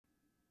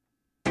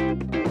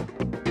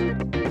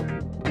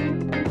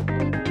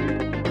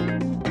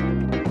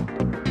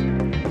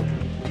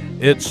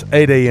It's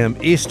 8 a.m.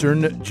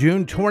 Eastern,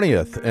 June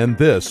 20th, and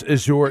this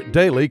is your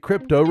daily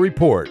crypto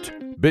report.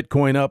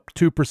 Bitcoin up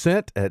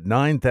 2% at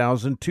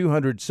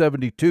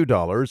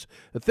 $9,272,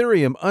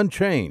 Ethereum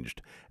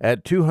unchanged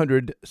at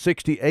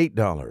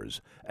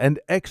 $268, and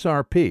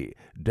XRP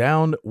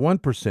down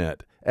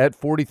 1% at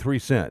 43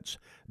 cents.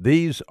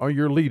 These are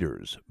your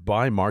leaders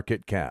by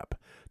market cap.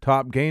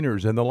 Top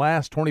gainers in the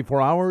last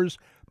 24 hours,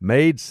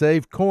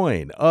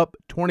 MaidSafeCoin up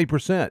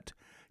 20%,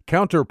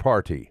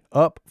 Counterparty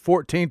up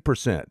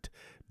 14%,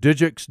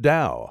 Digix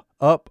DAO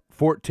up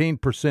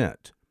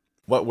 14%.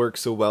 What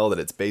works so well that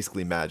it's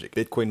basically magic?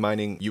 Bitcoin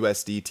mining,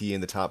 USDT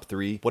in the top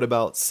 3. What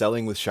about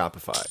selling with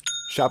Shopify?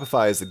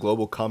 Shopify is the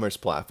global commerce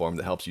platform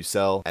that helps you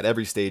sell at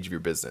every stage of your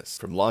business.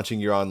 From launching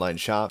your online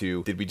shop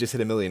to, did we just hit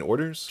 1 million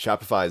orders?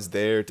 Shopify is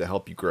there to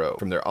help you grow.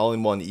 From their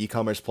all-in-one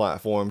e-commerce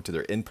platform to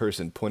their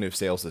in-person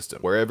point-of-sale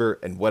system. Wherever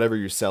and whatever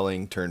you're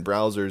selling, turn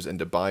browsers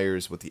into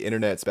buyers with the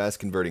internet's best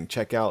converting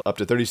checkout, up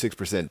to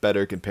 36%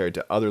 better compared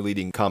to other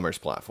leading commerce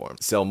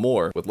platforms. Sell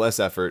more with less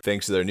effort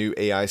thanks to their new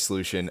AI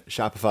solution,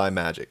 Shopify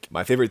Magic.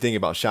 My favorite thing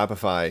about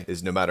Shopify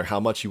is no matter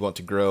how much you want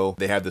to grow,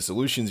 they have the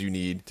solutions you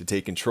need to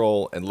take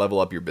control and level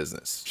up your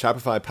business.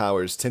 Shopify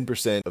powers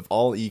 10% of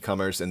all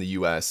e-commerce in the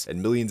US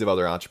and millions of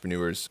other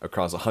entrepreneurs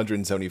across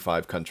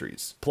 175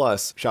 countries.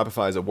 Plus,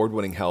 Shopify's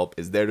award-winning help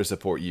is there to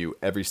support you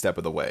every step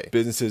of the way.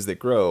 Businesses that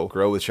grow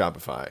with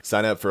Shopify.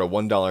 Sign up for a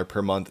 $1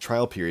 per month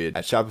trial period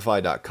at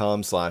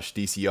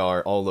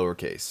shopify.com/DCR, all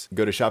lowercase.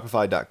 Go to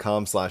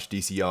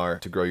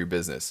shopify.com/DCR to grow your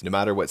business, no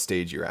matter what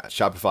stage you're at.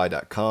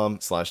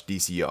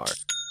 Shopify.com/DCR.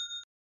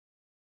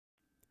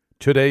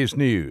 Today's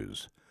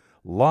news.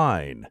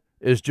 Line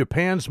is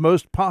Japan's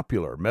most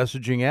popular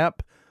messaging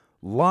app.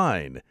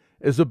 Line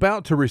is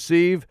about to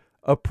receive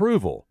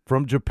approval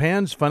from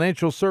Japan's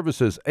Financial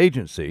Services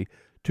Agency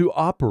to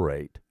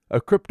operate a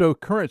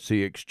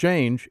cryptocurrency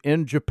exchange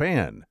in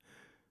Japan.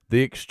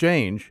 The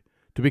exchange,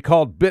 to be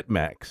called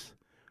BitMEX,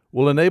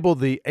 will enable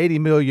the 80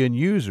 million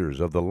users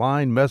of the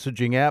Line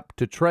messaging app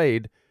to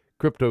trade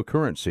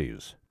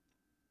cryptocurrencies.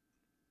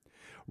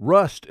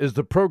 Rust is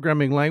the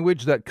programming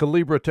language that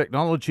Calibra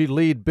technology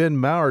lead Ben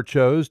Maurer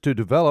chose to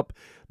develop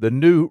the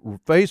new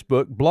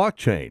Facebook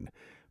blockchain.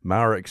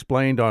 Maurer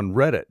explained on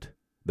Reddit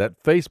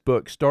that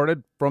Facebook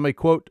started from a,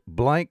 quote,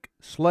 blank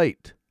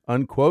slate,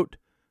 unquote,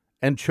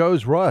 and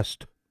chose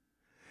Rust.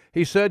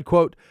 He said,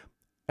 quote,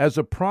 as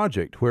a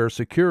project where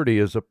security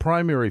is a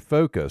primary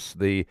focus,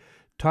 the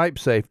type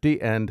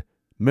safety and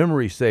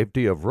memory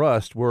safety of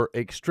Rust were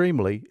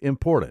extremely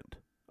important,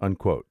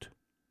 unquote.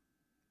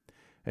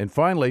 And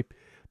finally,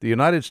 the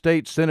United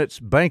States Senate's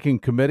Banking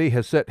Committee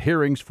has set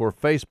hearings for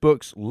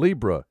Facebook's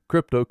Libra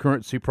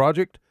cryptocurrency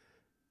project.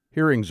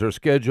 Hearings are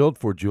scheduled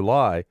for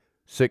July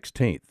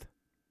 16th.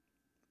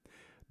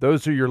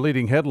 Those are your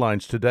leading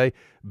headlines today.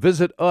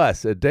 Visit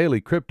us at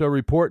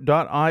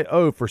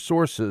dailycryptoreport.io for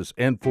sources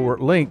and for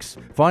links.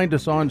 Find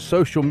us on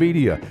social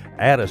media.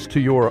 Add us to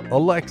your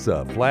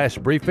Alexa flash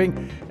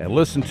briefing and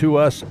listen to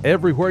us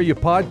everywhere you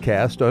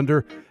podcast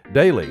under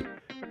Daily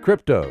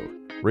Crypto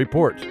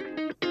Report.